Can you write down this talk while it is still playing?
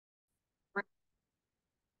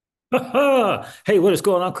Hey, what is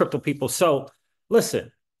going on, crypto people? So,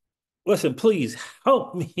 listen, listen, please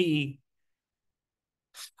help me.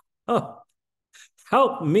 Oh,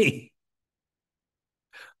 help me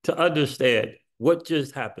to understand what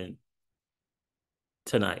just happened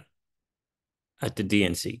tonight at the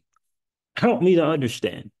DNC. Help me to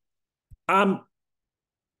understand. I'm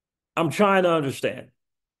I'm trying to understand.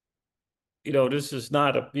 This is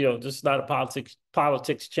not a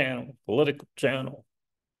politics channel, political channel.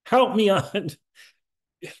 Help me on.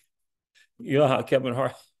 You know how Kevin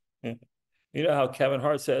Hart,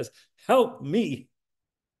 says, "Help me."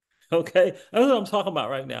 Okay, that's what I'm talking about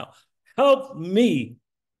right now. Help me.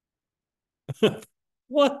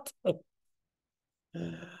 What?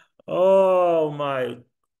 Oh my,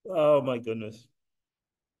 oh my goodness.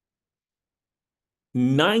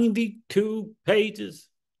 92 pages,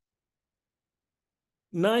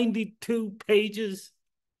 92 pages,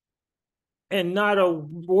 and not a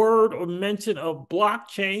word or mention of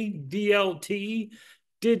blockchain, DLT,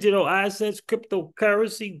 digital assets,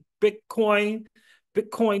 cryptocurrency, Bitcoin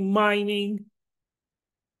mining,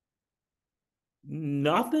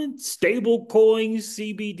 nothing, stable coins,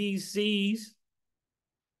 CBDCs,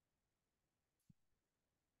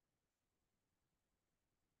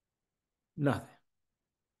 nothing,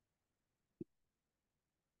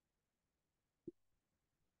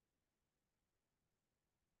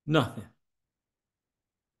 nothing.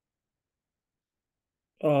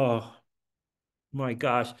 Oh my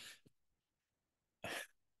gosh.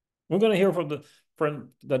 We're going to hear from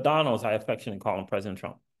the Donalds, I affectionately call him President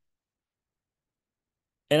Trump.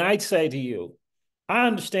 And I'd say to you, I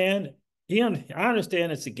understand. I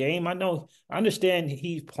understand it's a game. I understand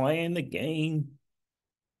he's playing the game,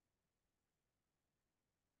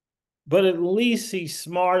 but at least he's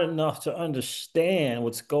smart enough to understand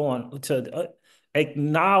what's to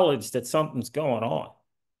acknowledge that something's going on.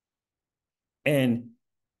 And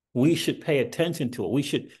we should pay attention to it. We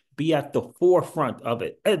should be at the forefront of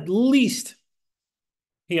it. At least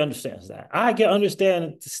he understands that. I can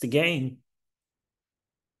understand it's the game.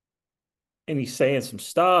 And he's saying some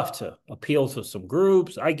stuff to appeal to some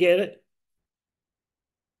groups. I get it.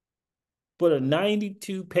 But a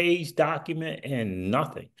 92-page document and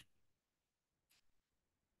nothing.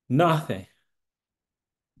 Nothing.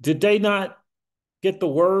 Did they not get the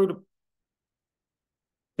word?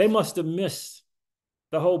 They must have missed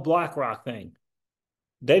the whole BlackRock thing.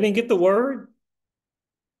 They didn't get the word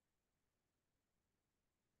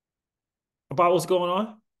about what's going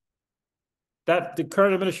on. That the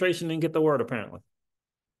current administration didn't get the word, apparently.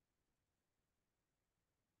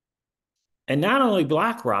 And not only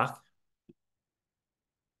BlackRock,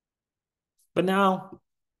 but now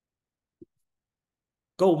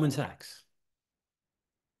Goldman Sachs.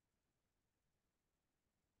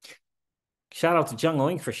 Shout out to Jung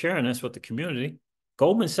Link for sharing this with the community.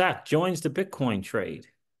 Goldman Sachs joins the Bitcoin trade.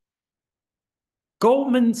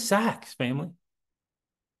 Goldman Sachs, family.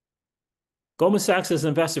 Goldman Sachs has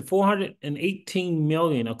invested 418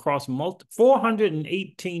 million across multiple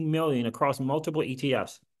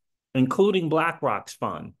ETFs, including BlackRock's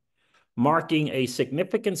fund, marking a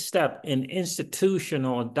significant step in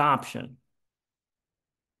institutional adoption.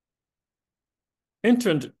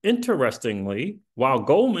 Interestingly, while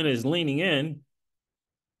Goldman is leaning in,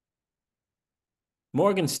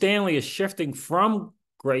 Morgan Stanley is shifting from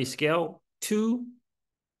Grayscale to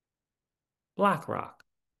BlackRock,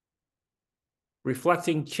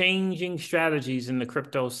 reflecting changing strategies in the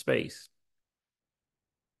crypto space.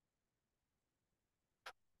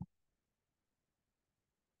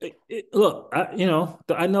 Look,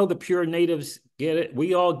 I know the pure natives get it.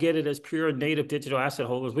 We all get it as pure native digital asset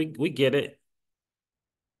holders. We get it.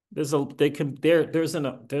 There's a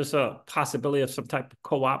possibility of some type of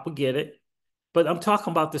co-op. We get it. But I'm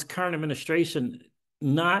talking about this current administration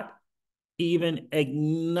not even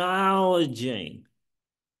acknowledging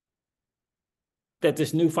that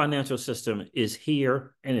this new financial system is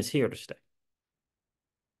here and is here to stay.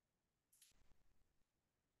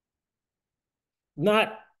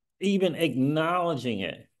 Not even acknowledging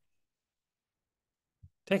it.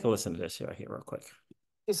 Take a listen to this right here real quick.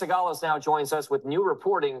 Sagalas now joins us with new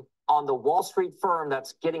reporting on the Wall Street firm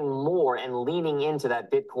that's getting more and leaning into that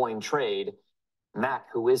Bitcoin trade.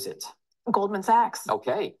 Mac, who is it? Goldman Sachs.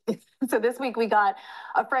 Okay. So this week we got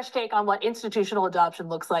a fresh take on what institutional adoption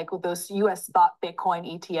looks like with those U.S. spot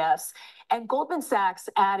Bitcoin ETFs. And Goldman Sachs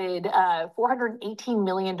added $418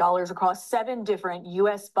 million across 7 different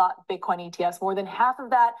U.S. spot Bitcoin ETFs, more than half of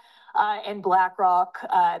that and BlackRock,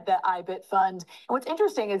 the IBIT fund. And what's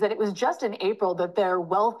interesting is that it was just in April that their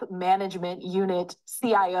wealth management unit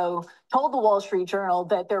CIO told the Wall Street Journal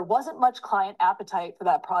that there wasn't much client appetite for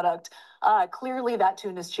that product. Clearly, that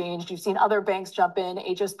tune has changed. You've seen other banks jump in,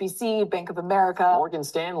 HSBC, Bank of America, Morgan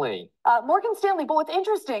Stanley. Morgan Stanley. But what's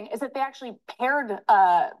interesting is that they actually paired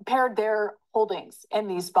their holdings in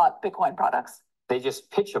these spot Bitcoin products. They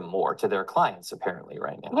just pitch them more to their clients, apparently,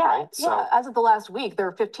 right now. Yeah, right? yeah. So, as of the last week, there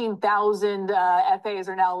are 15,000 FAs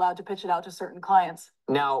are now allowed to pitch it out to certain clients.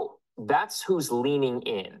 Now, that's who's leaning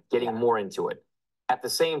in, getting more into it. At the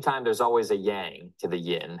same time, there's always a yang to the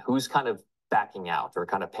yin. Who's kind of backing out or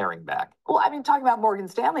kind of paring back? Well, I mean, talking about Morgan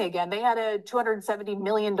Stanley again, they had a $270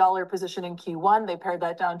 million position in Q1. They pared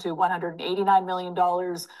that down to $189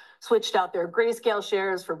 million. Switched out their Grayscale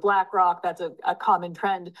shares for BlackRock. That's a common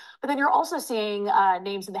trend. But then you're also seeing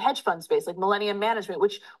names in the hedge fund space like Millennium Management,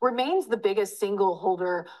 which remains the biggest single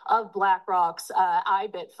holder of BlackRock's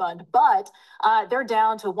IBIT fund, but they're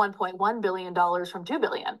down to $1.1 billion from $2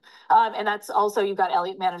 billion. And that's also, you've got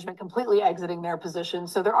Elliott Management completely exiting their position.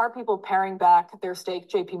 So there are people paring back their stake,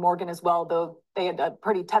 JP Morgan as well, though they had a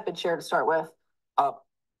pretty tepid share to start with.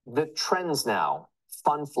 The trends now,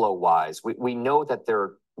 fund flow wise, we know that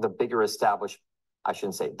they're the bigger established, I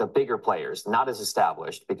shouldn't say the bigger players, not as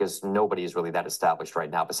established because nobody is really that established right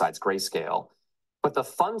now besides Grayscale. But the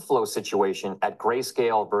fund flow situation at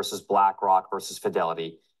Grayscale versus BlackRock versus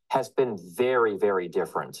Fidelity has been very, very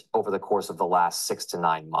different over the course of the last 6 to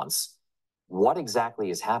 9 months. What exactly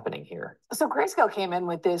is happening here? So Grayscale came in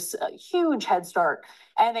with this huge head start,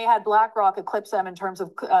 and they had BlackRock eclipse them in terms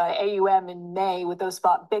of AUM in May with those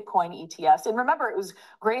spot Bitcoin ETFs. And remember, it was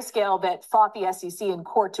Grayscale that fought the SEC in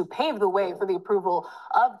court to pave the way for the approval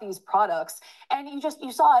of these products. And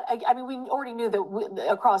you saw it. I mean, we already knew that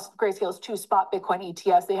across Grayscale's 2 spot Bitcoin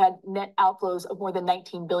ETFs, they had net outflows of more than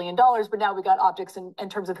 $19 billion. But now we got optics in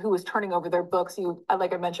terms of who was turning over their books.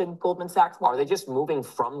 Like I mentioned, Goldman Sachs. Are they just moving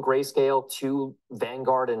from Grayscale to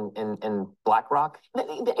Vanguard and BlackRock?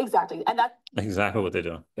 Exactly. And that's exactly what they're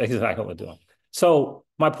doing. Exactly what they're doing. So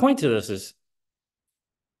my point to this is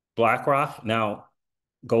BlackRock, now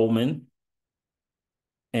Goldman,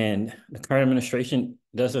 and the current administration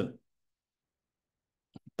doesn't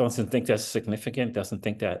think that's significant, doesn't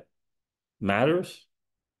think that matters.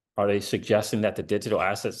 Are they suggesting that the digital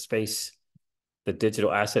asset space, the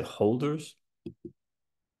digital asset holders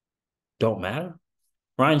don't matter?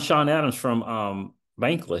 Ryan Sean Adams from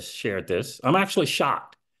Bankless shared this. I'm actually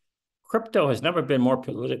shocked. Crypto has never been more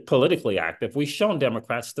politically active. We've shown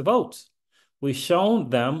Democrats the votes. We've shown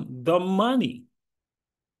them the money,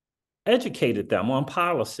 educated them on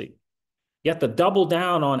policy. Yet to double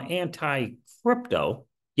down on anti-crypto,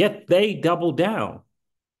 yet they double down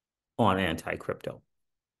on anti-crypto.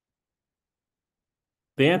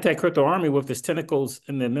 The anti-crypto army with its tentacles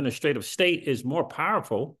in the administrative state is more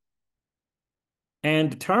powerful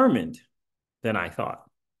and determined than I thought.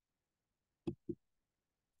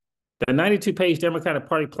 The 92-page Democratic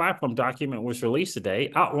Party platform document was released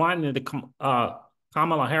today, outlining the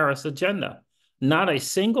Kamala Harris agenda. Not a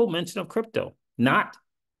single mention of crypto, not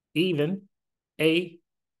even a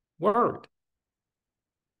word.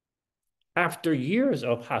 After years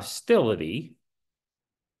of hostility,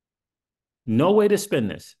 no way to spin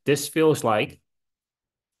this. This feels like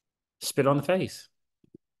spit on the face.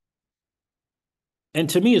 And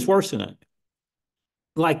to me, it's worse than that.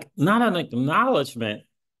 Like, not an acknowledgement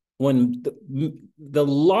when the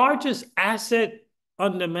largest asset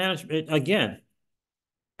under management, again,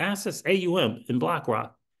 assets AUM in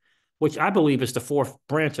BlackRock, which I believe is the 4th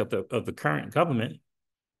branch of the current government,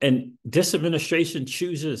 and this administration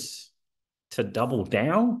chooses to double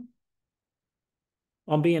down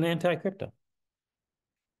on being anti-crypto.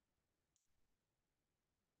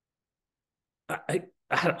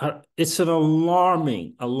 It's an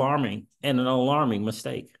alarming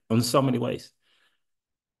mistake in so many ways.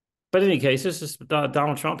 But in any case, this is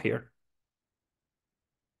Donald Trump here.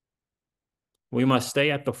 We must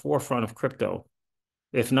stay at the forefront of crypto.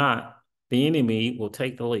 If not, the enemy will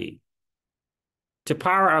take the lead. To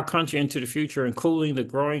power our country into the future, including the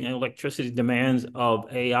growing electricity demands of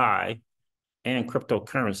AI and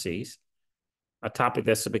cryptocurrencies, a topic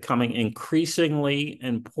that's becoming increasingly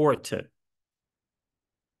important.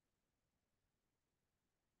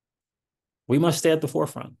 We must stay at the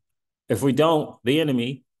forefront. If we don't, the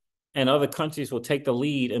enemy and other countries will take the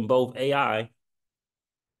lead in both AI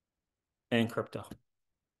and crypto.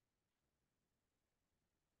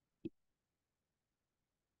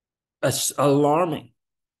 It's alarming,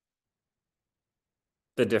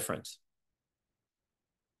 the difference.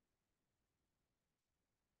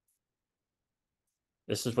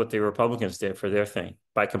 This is what the Republicans did for their thing.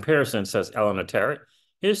 By comparison, says Eleanor Terrett,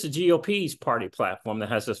 here's the GOP's party platform that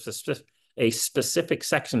has a specific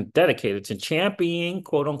section dedicated to championing,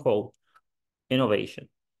 quote unquote, innovation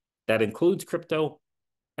that includes crypto,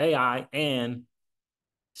 AI, and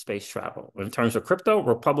space travel. In terms of crypto,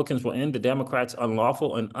 Republicans will end the Democrats'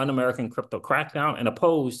 unlawful and un-American crypto crackdown and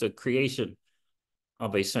oppose the creation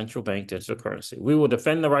of a central bank digital currency. We will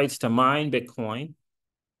defend the rights to mine Bitcoin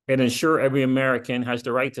and ensure every American has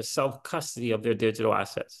the right to self-custody of their digital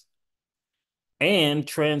assets and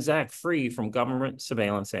transact free from government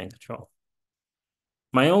surveillance and control.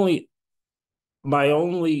 My only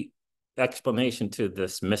explanation to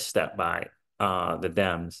this misstep by the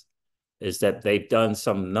Dems is that they've done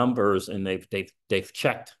some numbers and they've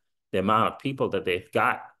checked the amount of people that they've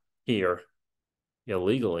got here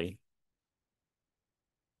illegally,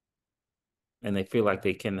 and they feel like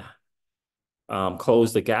they can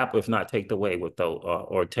close the gap, if not take the way with those,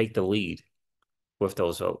 or take the lead with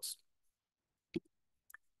those votes.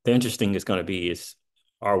 The interesting is going to be is,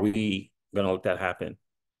 are we going to let that happen?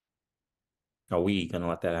 Are we going to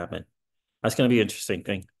let that happen? That's going to be an interesting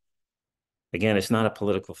thing. Again, it's not a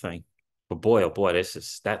political thing, but boy, oh boy,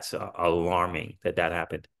 that's alarming that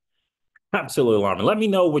happened. Absolutely alarming. Let me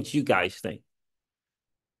know what you guys think.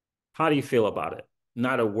 How do you feel about it?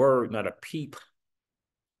 Not a word, not a peep,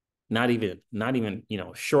 not even,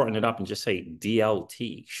 shorten it up and just say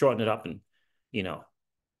DLT, shorten it up and,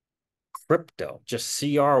 crypto, just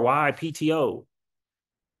CRYPTO.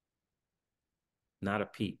 Not a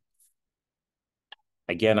peep.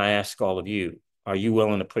 Again, I ask all of you, are you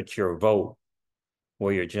willing to put your vote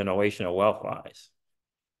where your generational wealth lies?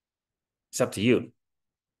 It's up to you.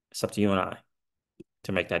 It's up to you and I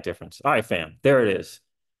to make that difference. All right, fam, there it is.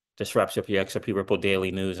 This wraps up your XRP Ripple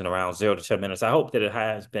Daily News in around 0 to 10 minutes. I hope that it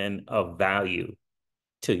has been of value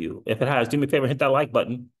to you. If it has, do me a favor, hit that like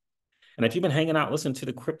button. And if you've been hanging out, listening to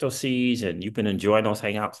the Crypto Seas and you've been enjoying those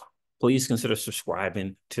hangouts, please consider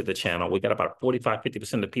subscribing to the channel. We got about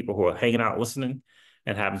 45-50% of the people who are hanging out, listening,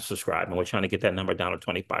 and haven't subscribed. And we're trying to get that number down to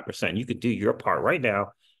 25%. You could do your part right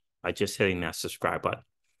now by just hitting that subscribe button.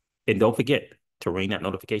 And don't forget to ring that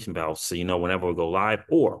notification bell so you know whenever we go live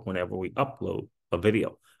or whenever we upload a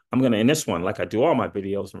video. I'm going to end this one like I do all my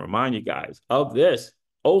videos and remind you guys of this.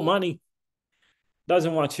 Old money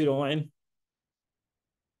doesn't want you to win.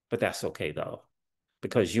 But that's okay, though,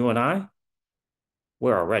 because you and I,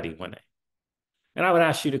 we're already winning. And I would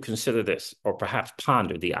ask you to consider this, or perhaps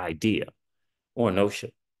ponder the idea or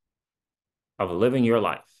notion of living your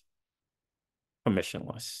life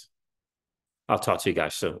permissionless. I'll talk to you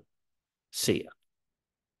guys soon. See ya.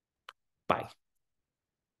 Bye.